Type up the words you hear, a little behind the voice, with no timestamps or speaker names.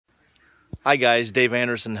Hi guys, Dave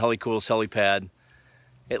Anderson, Helicool's Helipad.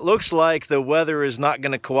 It looks like the weather is not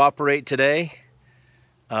going to cooperate today,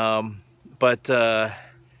 but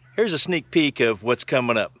here's a sneak peek of what's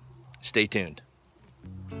coming up. Stay tuned.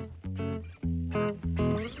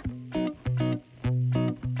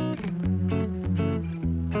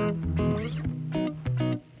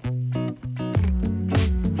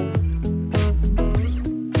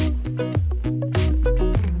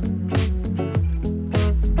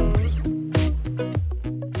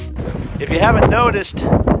 If you haven't noticed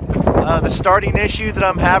the starting issue that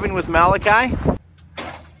I'm having with Malachi,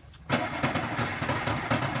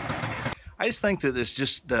 I just think that it's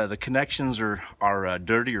just the connections are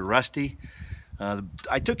dirty or rusty.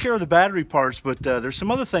 I took care of the battery parts, but there's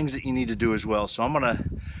some other things that you need to do as well. So I'm gonna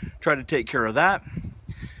try to take care of that.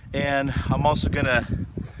 And I'm also gonna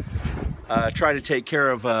try to take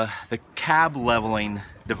care of the cab leveling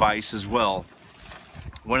device as well.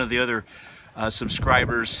 One of the other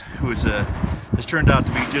subscribers who has turned out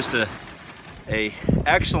to be just a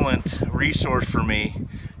excellent resource for me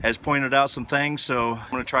has pointed out some things, so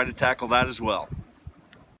I'm going to try to tackle that as well.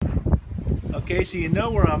 Okay, so you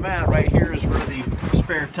know where I'm at. Right here is where the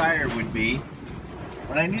spare tire would be.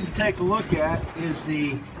 What I need to take a look at is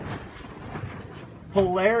the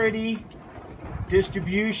Polarity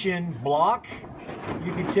Distribution Block.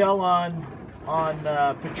 You can tell on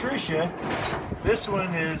Patricia, this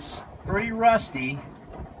one is pretty rusty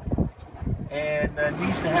and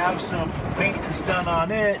needs to have some maintenance done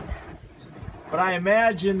on it, but I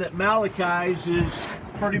imagine that Malachi's is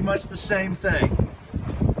pretty much the same thing.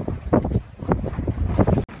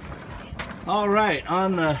 All right,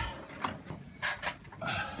 on the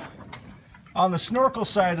snorkel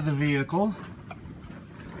side of the vehicle,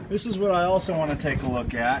 this is what I also want to take a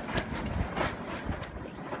look at.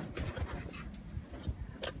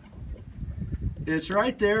 It's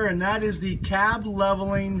right there, and that is the cab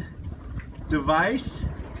leveling device,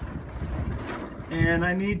 and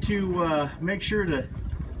I need to make sure to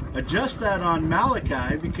adjust that on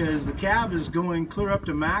Malachi because the cab is going clear up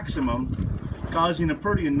to maximum, causing a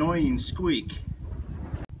pretty annoying squeak.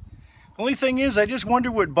 Only thing is, I just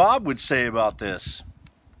wonder what Bob would say about this.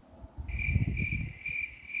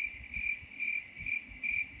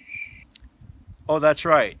 Oh, that's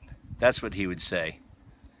right, that's what he would say.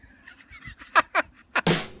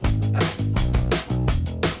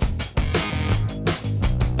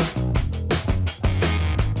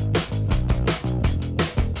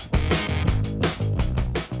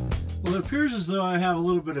 Well, it appears as though I have a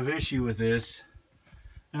little bit of issue with this,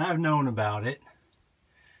 and I've known about it.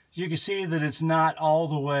 You can see that it's not all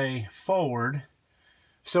the way forward.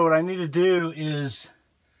 So what I need to do is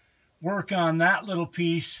work on that little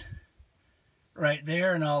piece right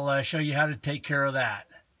there, and I'll show you how to take care of that.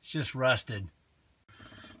 It's just rusted.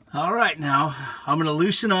 All right, now I'm going to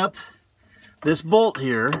loosen up this bolt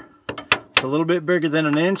here. It's a little bit bigger than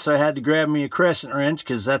an inch, so I had to grab me a crescent wrench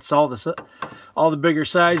because that's all the bigger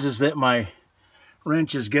sizes that my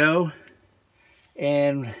wrenches go.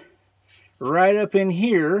 And right up in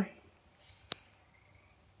here,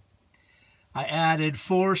 I added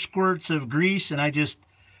 4 squirts of grease, and I just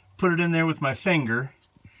put it in there with my finger.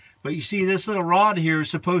 But you see, this little rod here is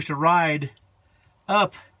supposed to ride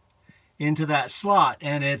up into that slot,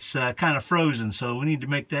 and it's kind of frozen, so we need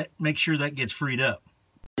to make sure that gets freed up.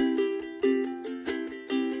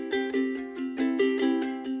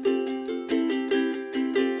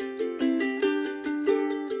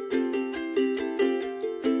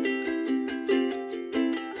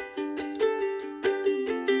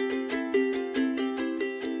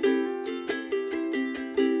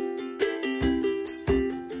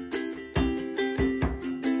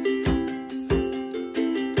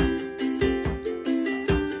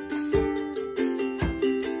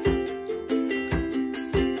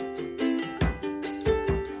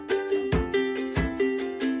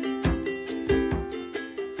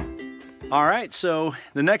 All right, so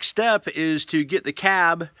the next step is to get the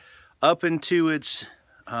cab up into its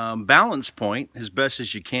balance point as best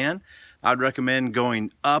as you can. I'd recommend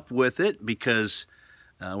going up with it because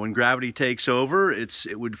when gravity takes over,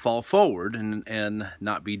 it would fall forward and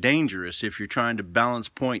not be dangerous. If you're trying to balance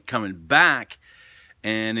point coming back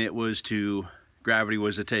and gravity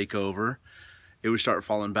was to take over, it would start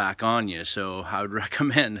falling back on you. So I would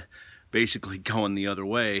recommend basically going the other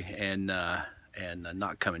way and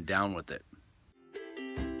not coming down with it.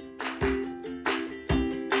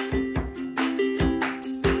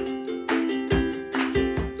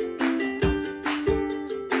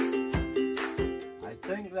 I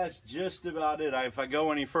think that's just about it. If I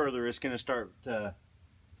go any further, it's going to start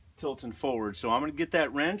tilting forward. So I'm going to get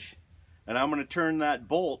that wrench and I'm going to turn that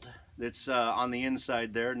bolt that's on the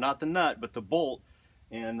inside there, not the nut but the bolt,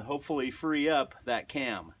 and hopefully free up that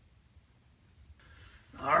cam.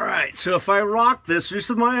 Alright, so if I rock this just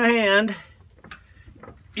with my hand,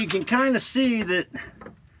 you can kind of see that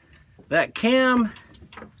that cam,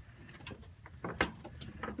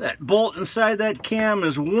 that bolt inside that cam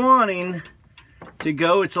is wanting to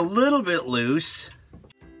go. It's a little bit loose.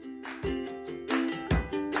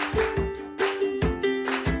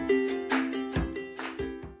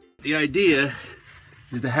 The idea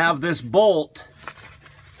is to have this bolt,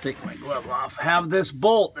 take my glove off, have this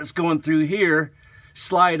bolt that's going through here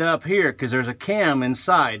slide up here, because there's a cam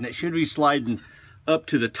inside and it should be sliding up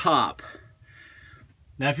to the top.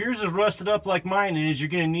 Now if yours is rusted up like mine is, you're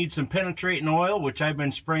going to need some penetrating oil, which I've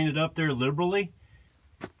been spraying it up there liberally.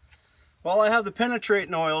 While I have the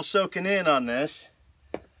penetrating oil soaking in on this,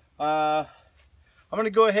 I'm going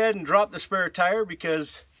to go ahead and drop the spare tire,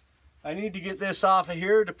 because I need to get this off of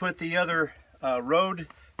here to put the other road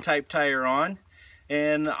type tire on.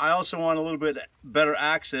 And I also want a little bit better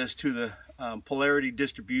access to the Polarity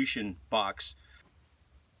Distribution box.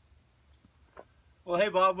 Well, hey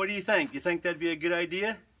Bob, what do you think? You think that'd be a good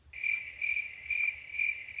idea?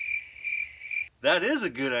 That is a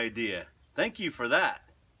good idea. Thank you for that.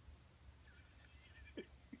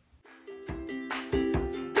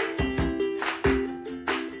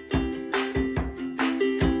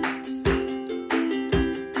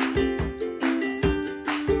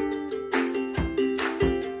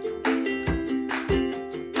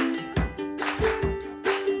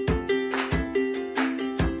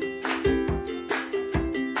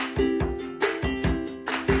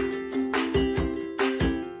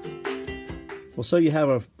 Well, so you have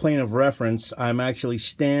a plane of reference, I'm actually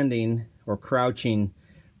standing or crouching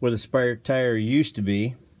where the spare tire used to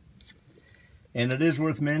be. And it is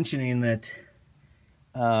worth mentioning that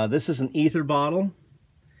this is an ether bottle,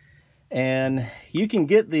 and you can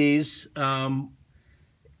get these at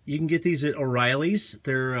O'Reilly's.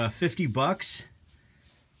 They're 50 bucks.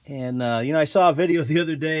 And you know, I saw a video the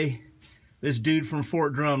other day, this dude from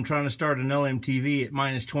Fort Drum trying to start an LMTV at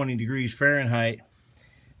minus 20 degrees Fahrenheit.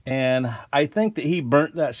 And I think that he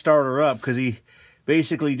burnt that starter up, because he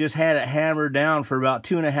basically just had it hammered down for about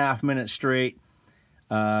 2.5 minutes straight.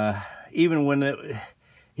 Even when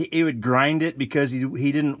he would grind it, because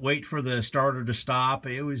he didn't wait for the starter to stop.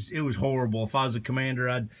 It was horrible. If I was a commander,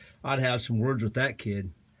 I'd have some words with that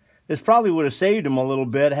kid. This probably would have saved him a little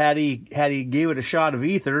bit had he gave it a shot of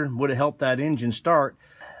ether. Would have helped that engine start.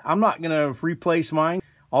 I'm not gonna replace mine.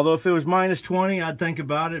 Although if it was minus 20, I'd think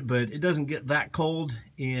about it, but it doesn't get that cold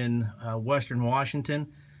in Western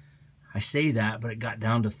Washington. I say that, but it got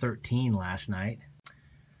down to 13 last night.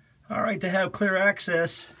 All right, to have clear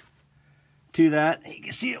access to that, you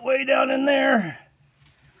can see it way down in there.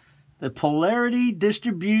 The Polarity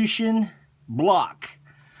Distribution Block.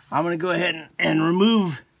 I'm going to go ahead and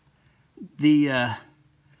remove the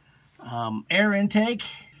air intake.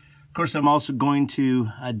 Of course, I'm also going to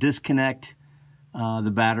disconnect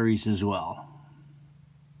the batteries as well.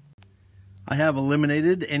 I have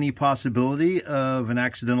eliminated any possibility of an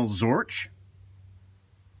accidental Zorch.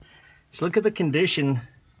 So look at the condition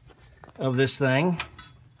of this thing.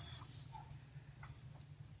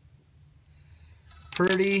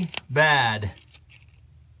 Pretty bad.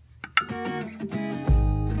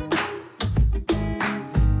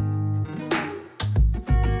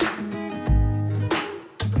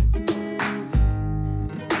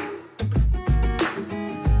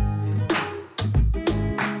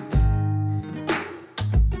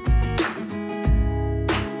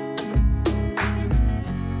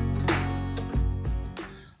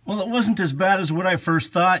 Well, it wasn't as bad as what I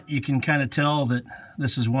first thought. You can kind of tell that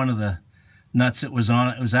this is one of the nuts that was on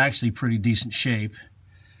it. It was actually pretty decent shape.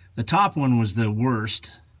 The top one was the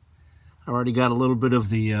worst. I already got a little bit of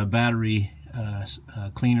the battery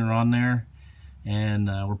cleaner on there, and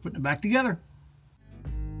we're putting it back together.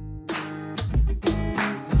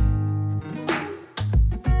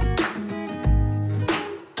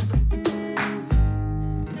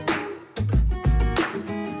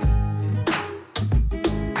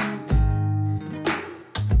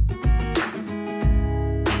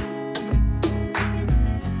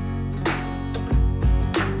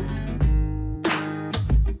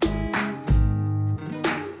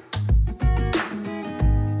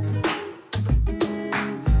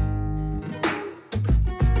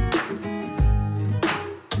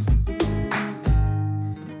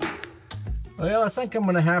 Well, I think I'm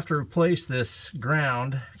going to have to replace this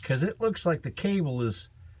ground, because it looks like the cable is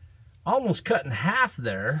almost cut in half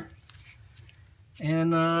there.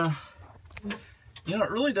 And, you know,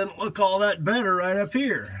 it really doesn't look all that better right up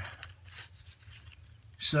here.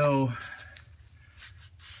 So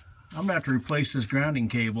I'm gonna have to replace this grounding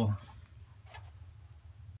cable.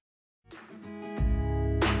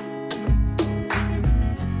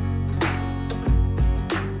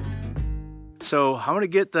 So I'm gonna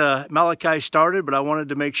get the Malachi started, but I wanted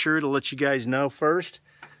to make sure to let you guys know first.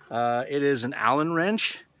 It is an Allen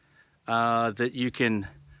wrench that you can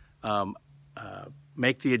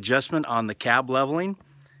make the adjustment on the cab leveling,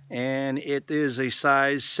 and it is a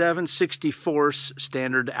size 7/64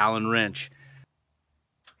 standard Allen wrench.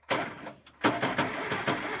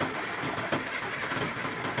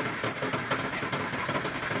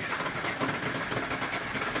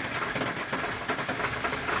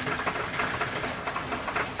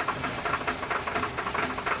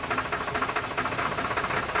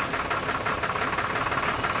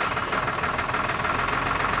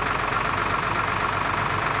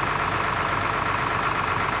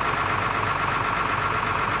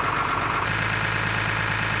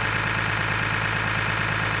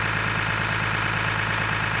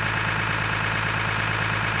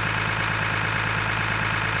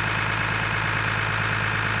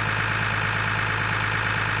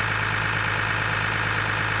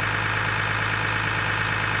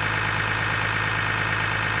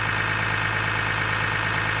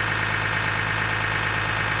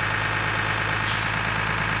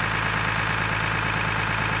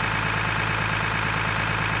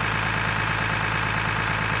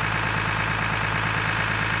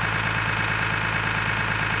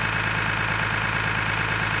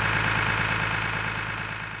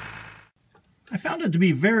 I found it to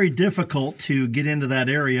be very difficult to get into that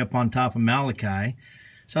area up on top of Malachi,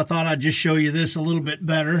 so I thought I'd just show you this a little bit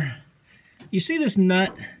better. You see this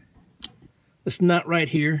nut right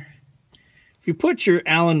here? If you put your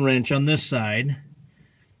Allen wrench on this side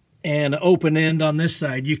and an open end on this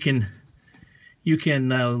side, you can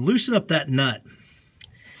loosen up that nut.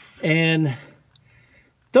 And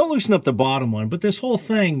don't loosen up the bottom one, but this whole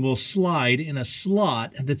thing will slide in a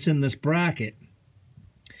slot that's in this bracket.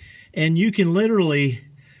 And you can literally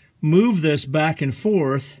move this back and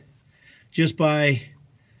forth just by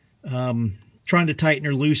trying to tighten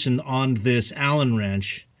or loosen on this Allen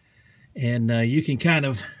wrench. And you can kind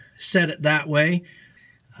of set it that way.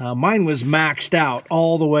 Mine was maxed out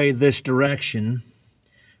all the way this direction,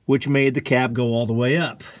 which made the cab go all the way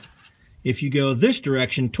up. If you go this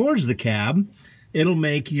direction towards the cab, it'll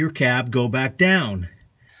make your cab go back down.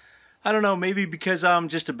 I don't know, maybe because I'm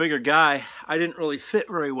just a bigger guy, I didn't really fit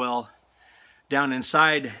very well down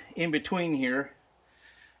inside in between here,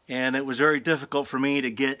 and it was very difficult for me to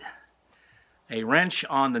get a wrench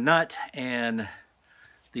on the nut and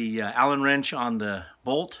the Allen wrench on the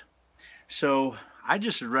bolt. So I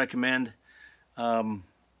just would recommend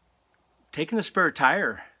taking the spare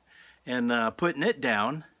tire and putting it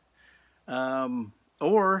down,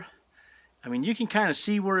 or I mean, you can kind of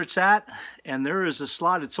see where it's at, and there is a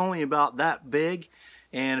slot. It's only about that big,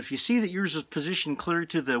 and if you see that yours is positioned clear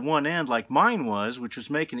to the one end like mine was, which was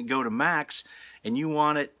making it go to max, and you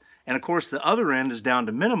want it, and of course the other end is down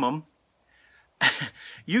to minimum,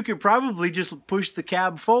 you could probably just push the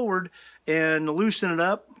cab forward and loosen it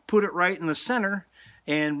up, put it right in the center,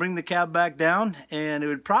 and bring the cab back down, and it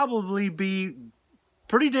would probably be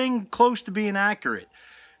pretty dang close to being accurate.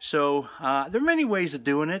 So there are many ways of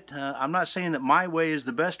doing it. I'm not saying that my way is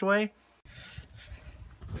the best way.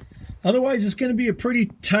 Otherwise, it's going to be a pretty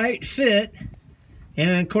tight fit, and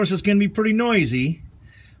of course it's going to be pretty noisy.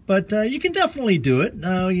 But you can definitely do it,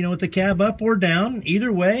 you know, with the cab up or down.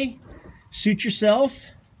 Either way, suit yourself.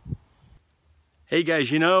 Hey guys,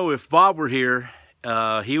 you know, if Bob were here,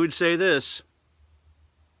 he would say this,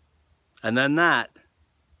 and then that,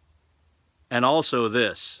 and also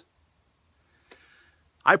this.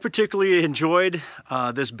 I particularly enjoyed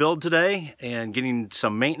this build today and getting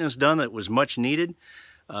some maintenance done that was much needed.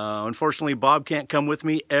 Unfortunately, Bob can't come with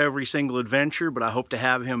me every single adventure, but I hope to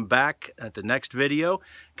have him back at the next video.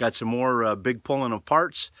 Got some more big pulling of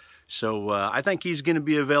parts. So I think he's going to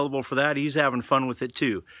be available for that. He's having fun with it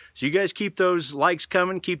too. So you guys keep those likes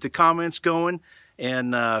coming, keep the comments going.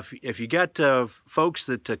 And if you got folks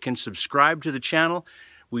that can subscribe to the channel,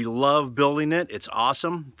 we love building it. It's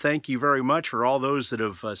awesome. Thank you very much for all those that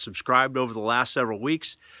have subscribed over the last several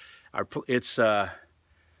weeks. It's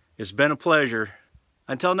been a pleasure.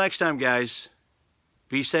 Until next time, guys,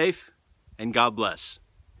 be safe and God bless.